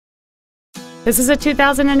This is a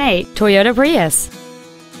 2008 Toyota Prius.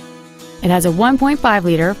 It has a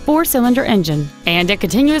 1.5-liter four-cylinder engine and a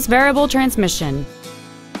continuous variable transmission.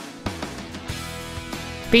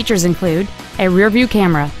 Features include a rear-view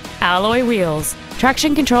camera, alloy wheels,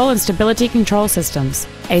 traction control and stability control systems,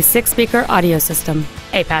 a 6-speaker audio system,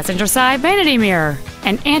 a passenger side vanity mirror,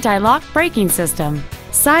 an anti-lock braking system,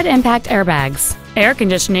 side impact airbags, air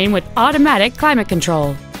conditioning with automatic climate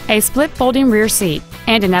control, a split folding rear seat,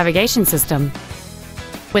 and a navigation system.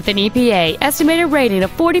 With an EPA estimated rating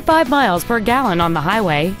of 45 miles per gallon on the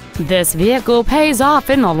highway, this vehicle pays off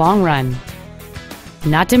in the long run.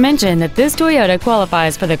 Not to mention that this Toyota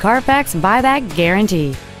qualifies for the Carfax buyback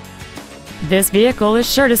guarantee. This vehicle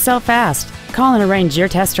is sure to sell fast. Call and arrange your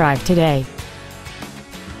test drive today.